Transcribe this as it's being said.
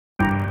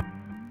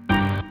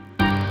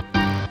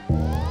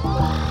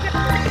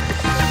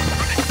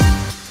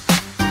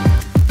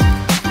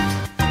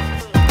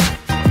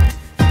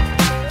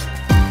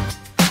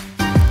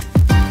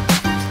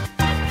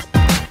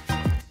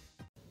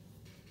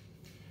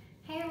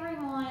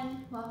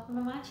welcome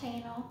to my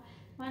channel.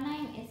 My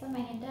name is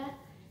Amanda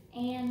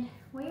and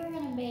we are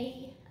going to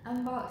be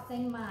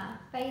unboxing my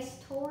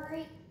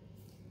Facetory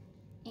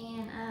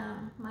and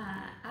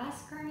my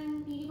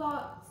Eyescream beauty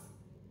box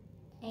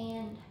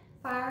and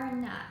Fire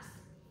and Nice.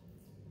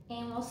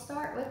 And we'll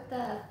start with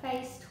the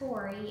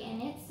Facetory,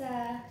 and it's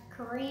a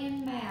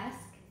Korean mask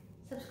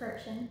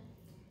subscription,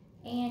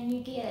 and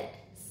you get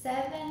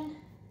 7,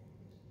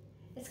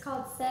 it's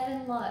called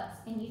 7 Lux,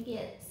 and you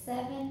get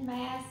 7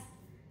 masks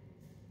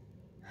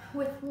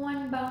with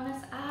 1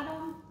 bonus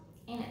item,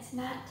 and it's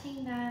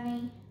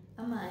 $19.90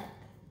 a month.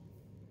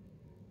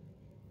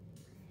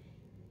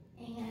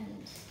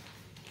 And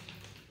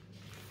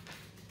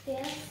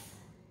this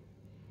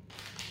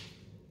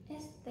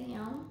is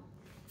them,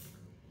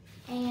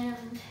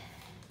 and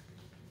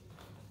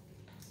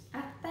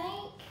I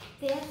think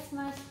this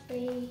must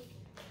be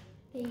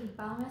the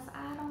bonus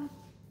item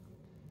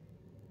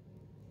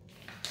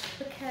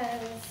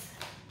because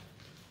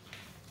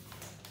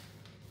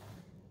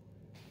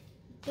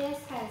this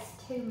has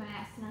 2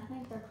 masks, and I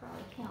think they're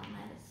probably counting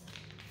that as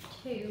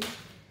 2.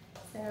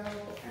 So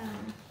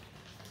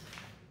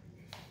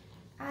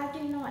I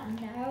do not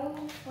know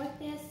what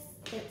this.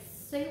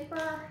 It's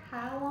Super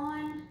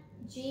Hyaluron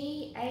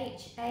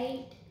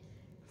GH8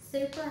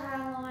 Super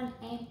Hyaluron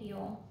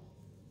Ampule,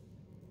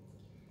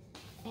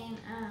 and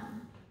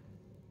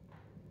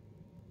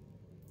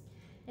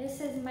it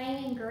says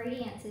main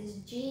ingredients is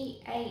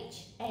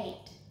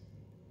GH8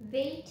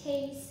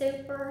 VT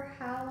Super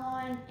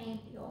Hyaluron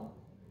Ampule,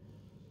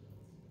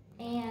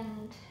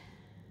 and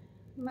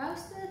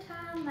most of the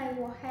time they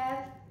will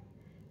have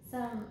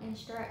some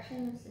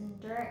instructions and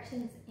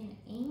directions in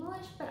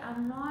English, but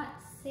I'm not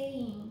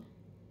seeing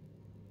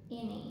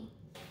any.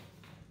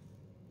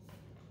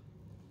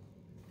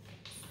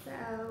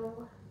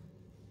 So,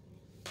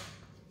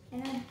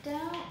 and I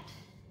don't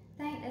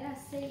think that I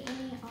see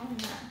any on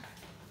the,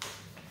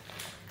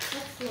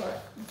 let's look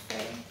and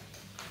see,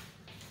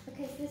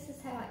 because this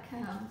is how it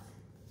comes.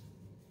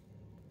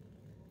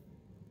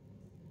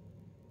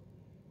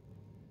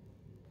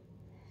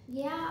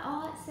 Yeah,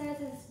 all it says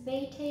is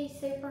VT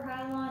Super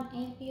Hyaluron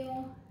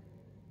Ampule,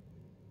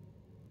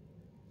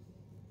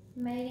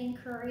 made in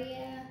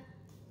Korea.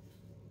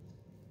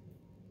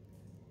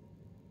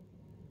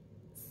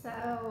 So,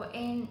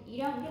 and you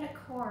don't get a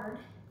card,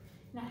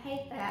 and I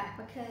hate that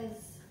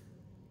because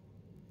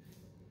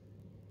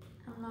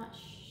I'm not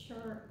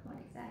sure what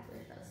exactly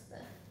you're supposed to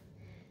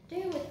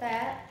do with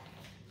that.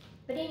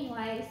 But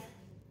anyways,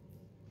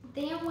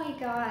 then we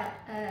got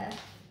a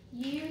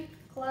Youth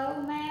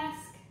Glow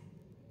mask,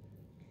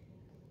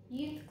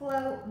 Youth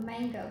Glow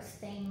Mango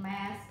Steam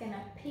mask, and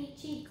a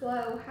Peachy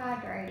Glow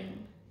Hydrating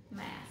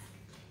mask.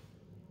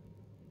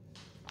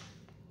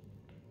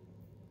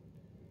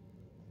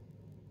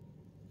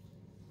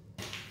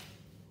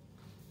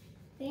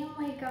 Then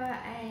we got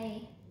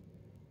a,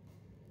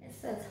 it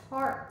says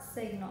Heart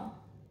Signal,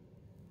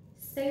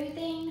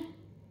 Soothing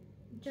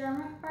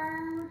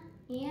Dermafirm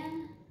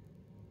in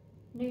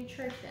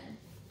Nutrition.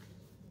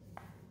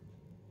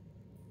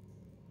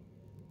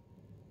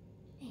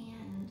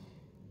 And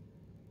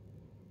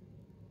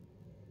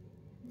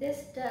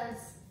this does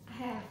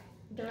have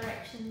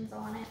directions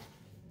on it.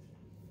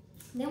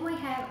 Then we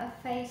have a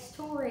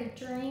Facetory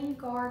Dream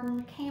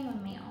Garden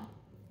Chamomile,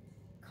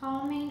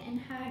 calming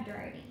and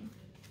hydrating.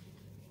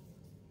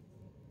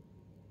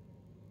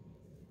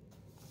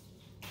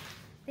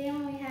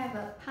 Then we have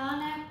a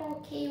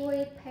Pineapple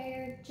Kiwi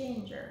Pear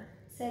Ginger.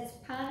 It says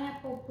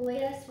Pineapple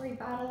Bliss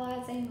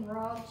Revitalizing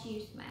Raw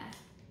Juice Mask.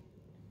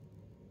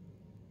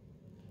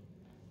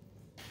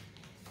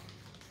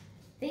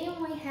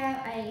 Then we have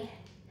a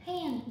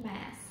hand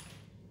mask.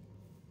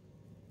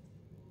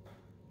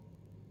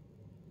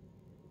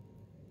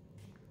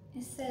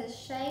 It says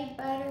Shea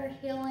Butter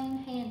Healing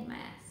Hand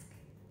Mask.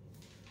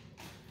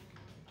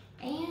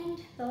 And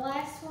the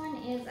last one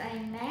is a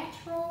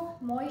Natural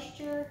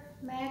Moisture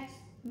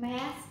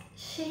Mask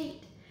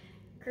Sheet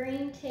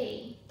Green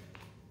Tea.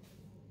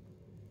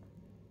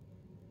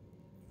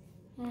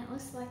 And it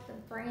looks like the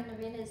brand of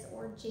it is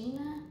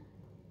Orgina.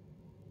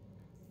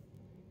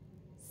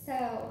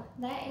 So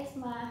that is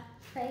my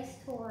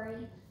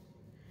Facetory,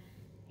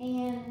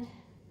 and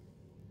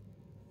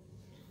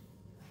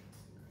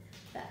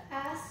the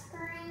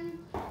Eyescream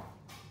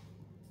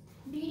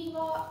beauty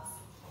box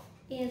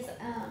is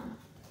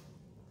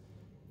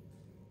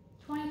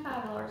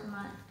 $25 a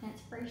month, and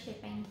it's free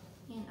shipping.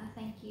 And I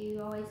think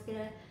you always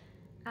get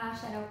a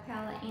eyeshadow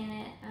palette in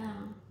it.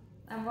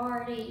 I've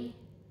already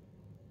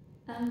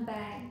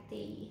unbagged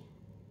the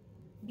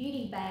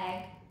beauty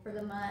bag for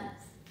the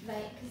month,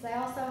 because they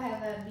also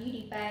have a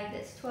beauty bag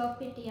that's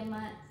 $12.50 a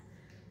month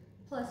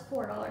plus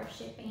 $4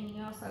 shipping, and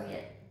you also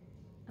get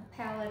a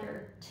palette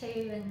or 2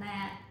 in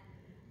that.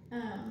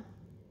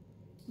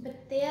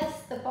 But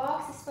the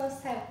box is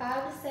supposed to have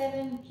 5 to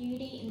 7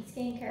 beauty and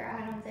skincare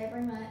items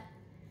every month.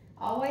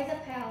 Always a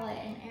palette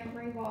in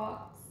every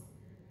box.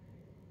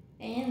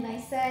 And they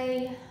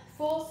say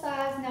full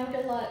size, no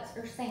deluxe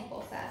or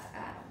sample size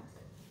items.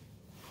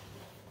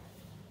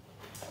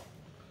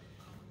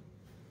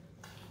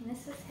 And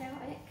this is how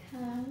it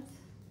comes.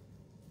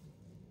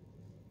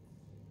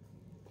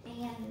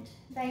 And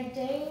they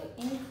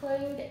do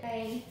include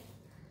a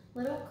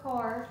little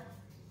card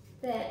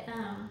that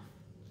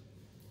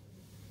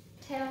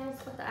tells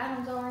what the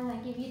items are, and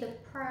they give you the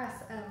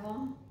price of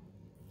them.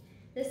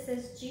 This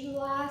is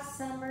July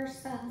Summer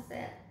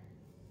Sunset.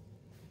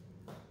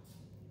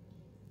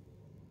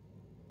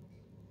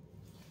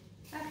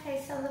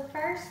 Okay, so the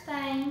first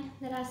thing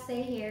that I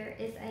see here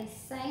is a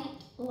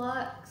Saint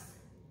Lux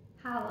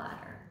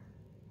highlighter.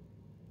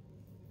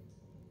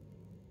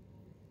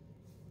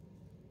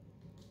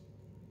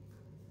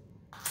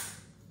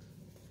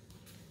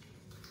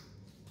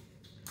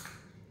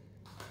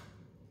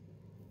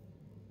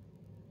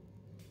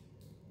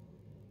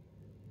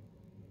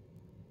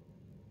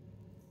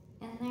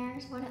 And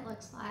there's what it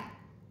looks like.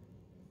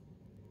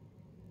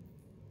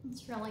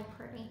 It's really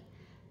pretty.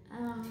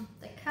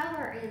 The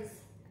color is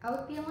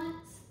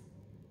Opulence.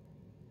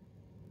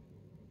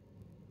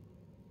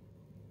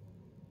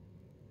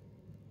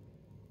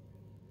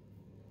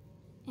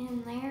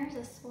 And there's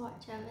a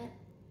swatch of it.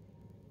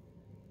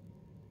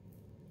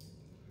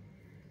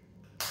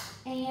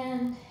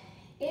 And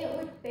it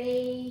would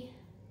be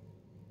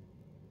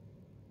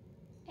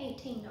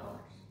 $18.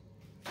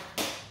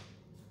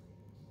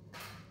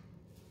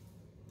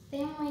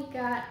 Then we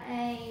got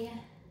a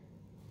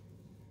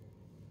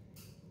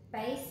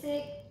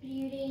Basic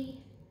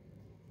Beauty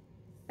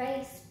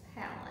face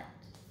palette.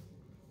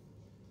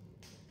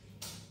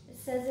 It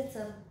says it's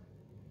a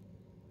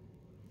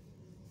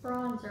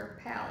bronzer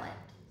palette.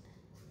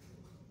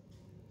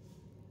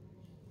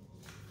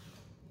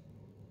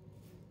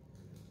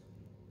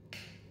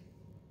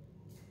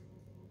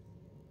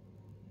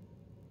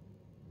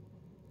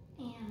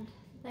 And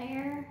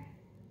there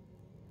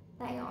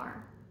they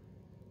are.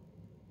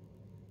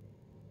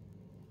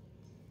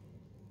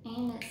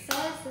 And it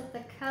says that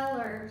the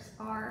colors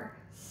are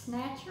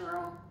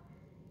Natural,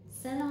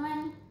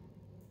 Cinnamon,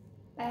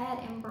 Bad,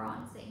 and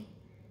Bronzy.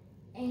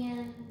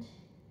 And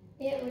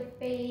it would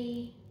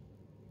be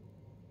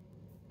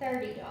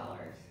 $30.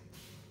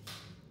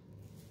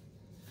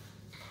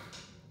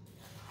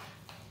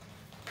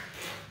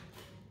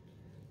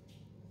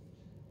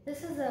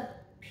 This is a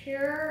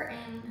Pure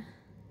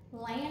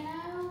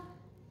Lano.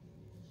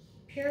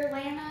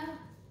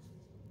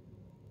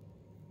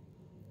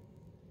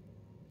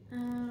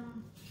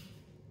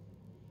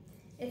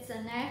 It's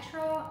a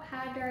natural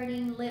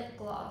hydrating lip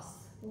gloss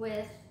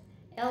with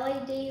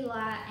LED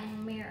light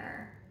and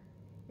mirror.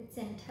 It's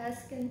in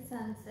Tuscan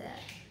Sunset.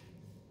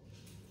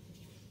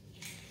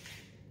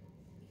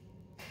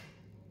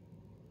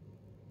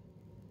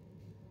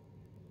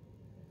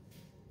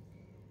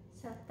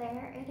 So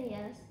there it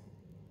is.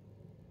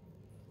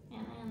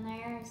 And then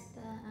there's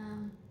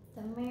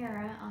the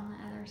mirror on the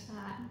other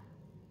side.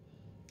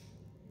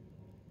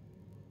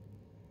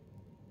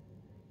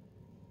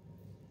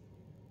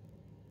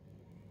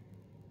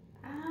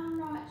 I'm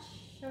not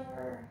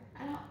sure.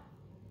 I don't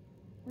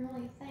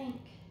really think.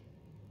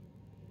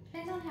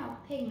 Depends on how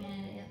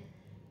pigmented it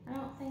is. I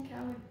don't think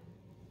I would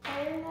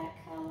wear that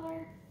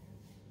color.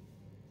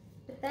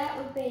 But that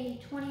would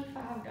be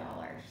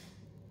 $25.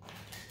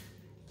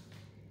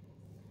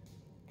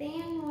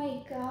 Then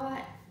we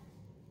got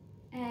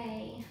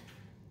a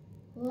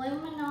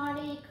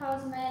Illuminati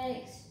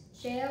Cosmetics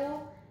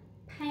Gel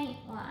Paint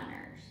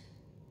Liners.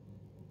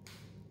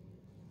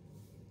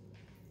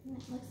 And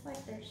it looks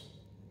like there's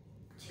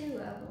 2 of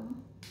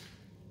them.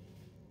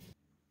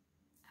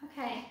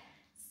 Okay,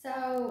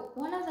 so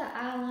one of the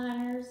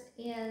eyeliners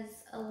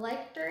is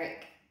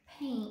Electric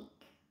Pink.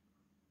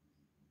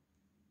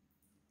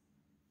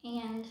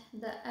 And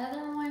the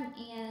other one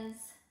is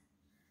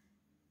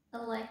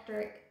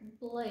Electric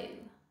Blue.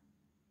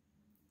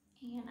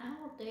 And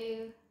I will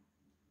do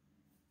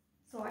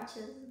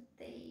swatches of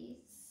these.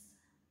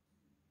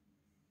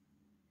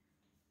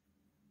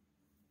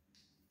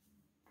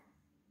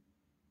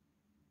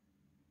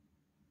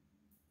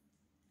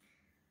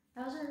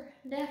 Those are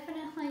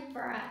definitely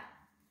bright,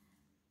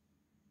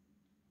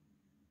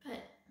 but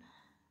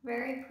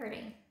very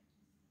pretty.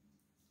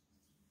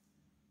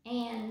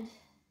 And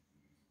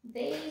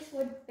these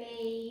would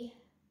be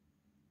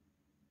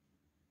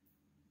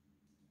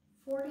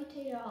 $42,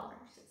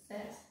 it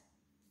says.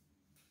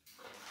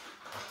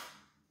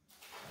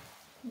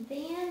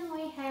 Then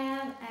we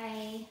have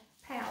a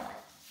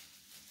palette.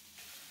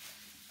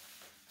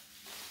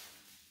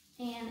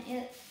 And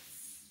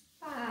it's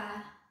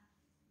by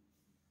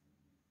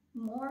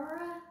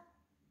Mora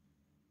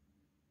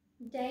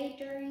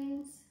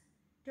Daydreams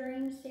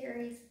Dream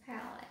Series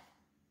palette.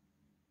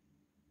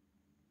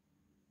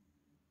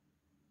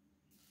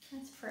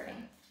 That's pretty.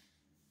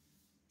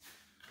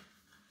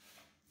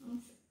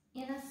 It's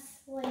in a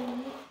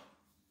sleeve.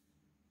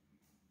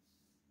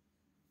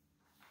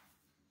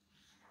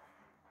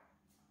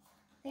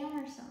 Them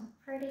are some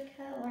pretty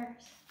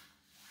colors.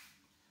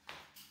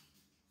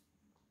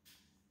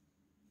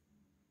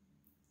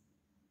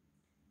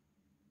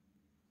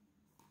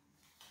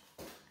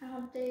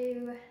 I'll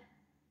do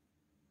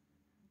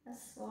a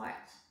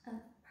swatch of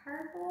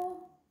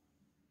purple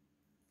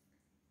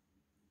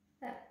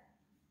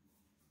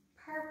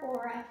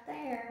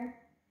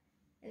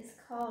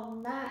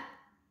called Night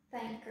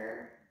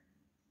Thinker.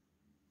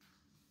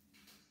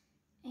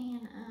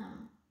 And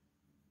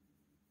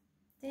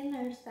then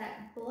there's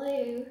that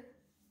blue.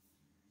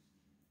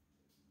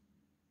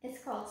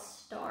 It's called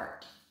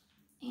Start.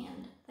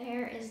 And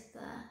there is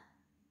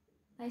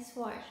they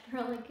swatched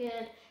really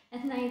good.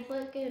 And they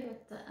look good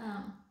with the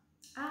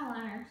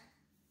eyeliners.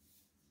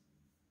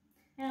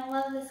 And I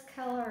love this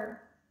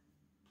color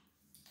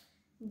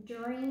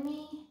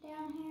Dreamy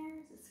down here.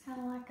 It's kind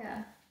of like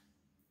a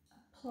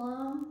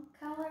plum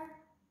color.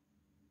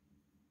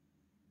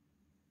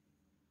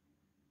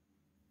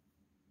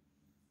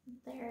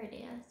 There it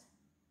is.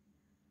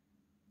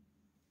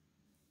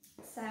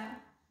 So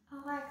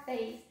I like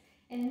these.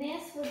 And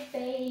this would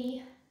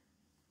be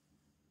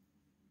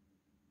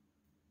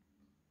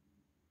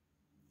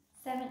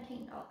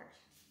 $17.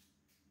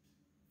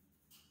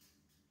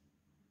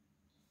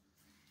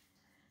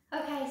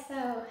 Okay,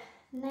 so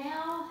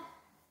now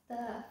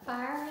the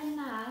Fire and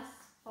Nice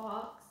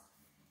box,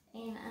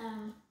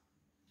 and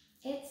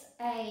it's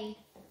a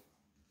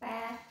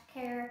bath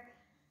care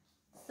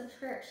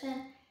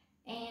subscription,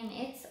 and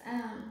it's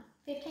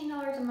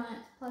 $15 a month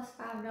plus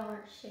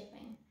 $5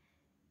 shipping.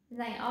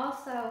 They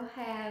also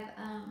have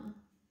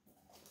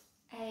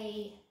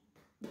a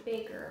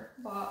bigger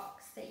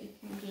box that you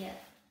can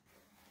get,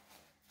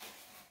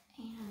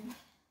 and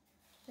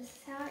this is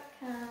how it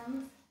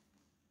comes.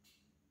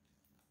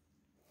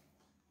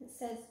 It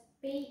says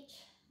Beach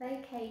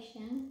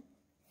Vacation.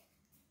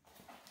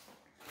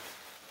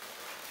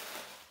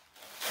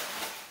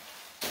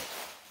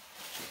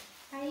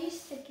 I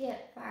used to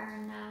get Fire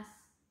and Nice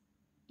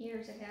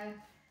years ago,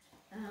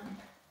 and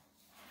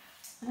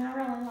I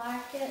really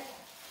liked it.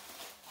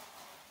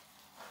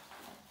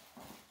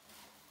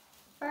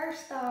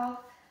 First off,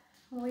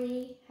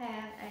 we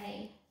have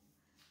a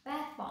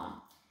bath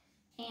bomb,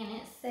 and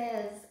it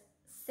says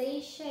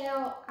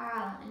Seashell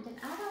Island, and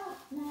I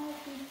don't know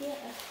if you get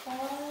a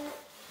card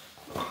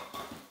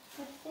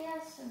with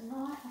this or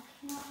not. I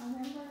cannot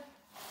remember.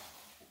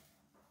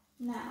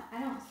 No, I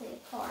don't see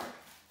a card.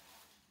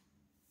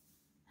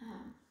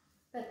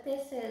 But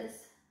this is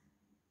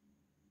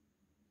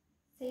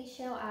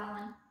Seashell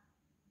Island,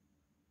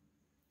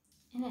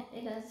 and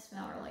it does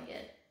smell really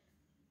good.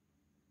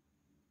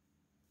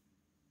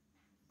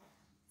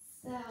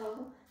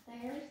 So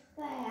there's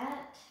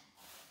that.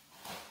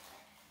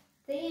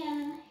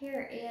 Then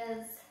here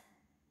is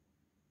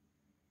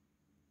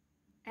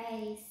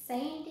a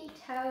Sandy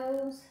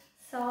Toes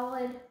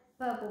Solid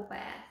Bubble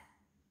Bath.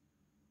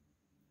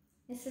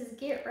 This is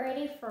get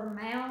ready for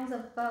mounds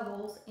of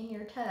bubbles in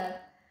your tub.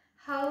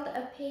 Hold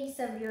a piece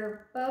of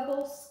your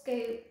bubble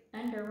scoop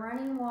under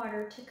running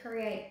water to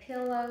create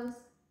pillows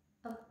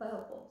of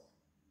bubbles.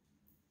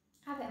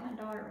 I bet my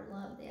daughter would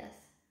love this.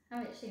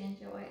 I bet she'd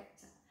enjoy it.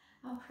 So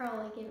I'll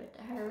probably give it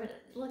to her, but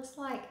it looks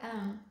like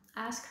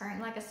ice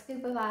cream, like a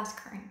scoop of ice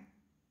cream.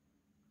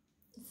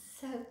 It's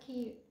so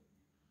cute.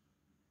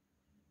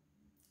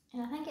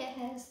 And I think it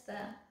has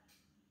the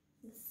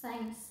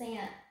same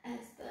scent as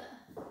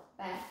the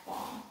bath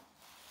bomb.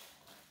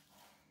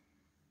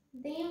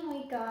 Then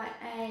we got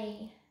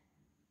a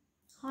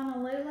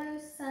Honolulu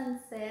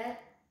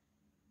Sunset.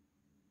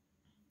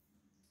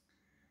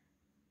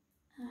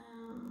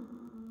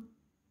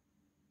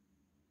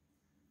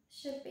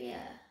 Should be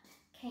a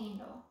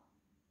candle.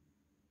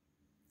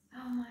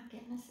 Oh my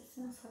goodness, it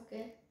smells so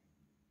good.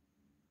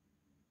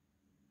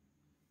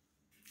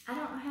 I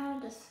don't know how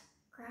to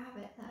describe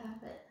it though,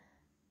 but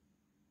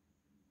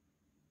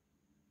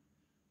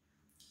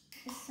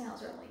it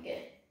smells really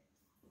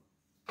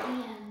good.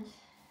 And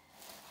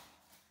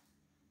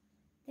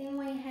then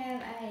we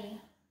have it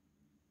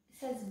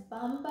says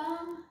Bum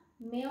Bum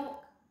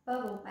Milk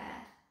Bubble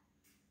Bath.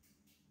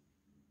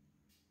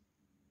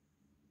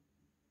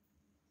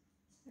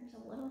 So there's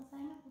a little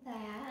thing of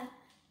that.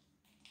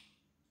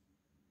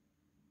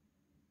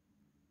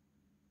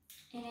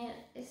 And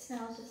it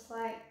smells just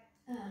like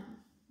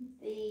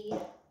the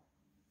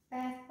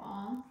bath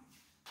bomb.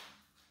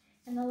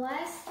 And the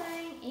last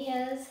thing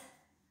is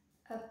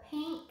a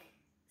Pink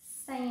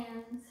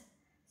Sands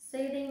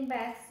Soothing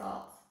Bath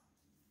Salts.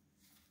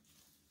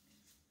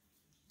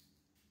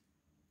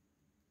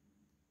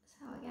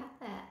 So I got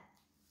that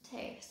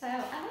too. So I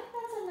think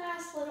that's a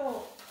nice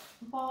little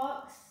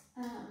box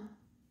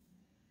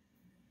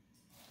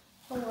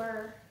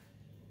for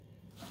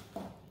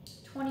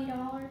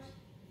 $20.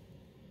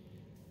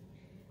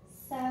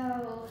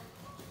 So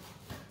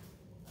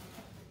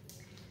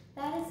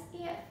that is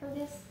it for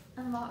this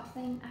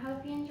unboxing. I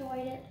hope you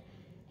enjoyed it,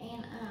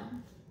 and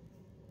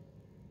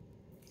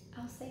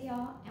I'll see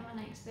y'all in my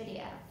next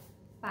video.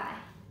 Bye.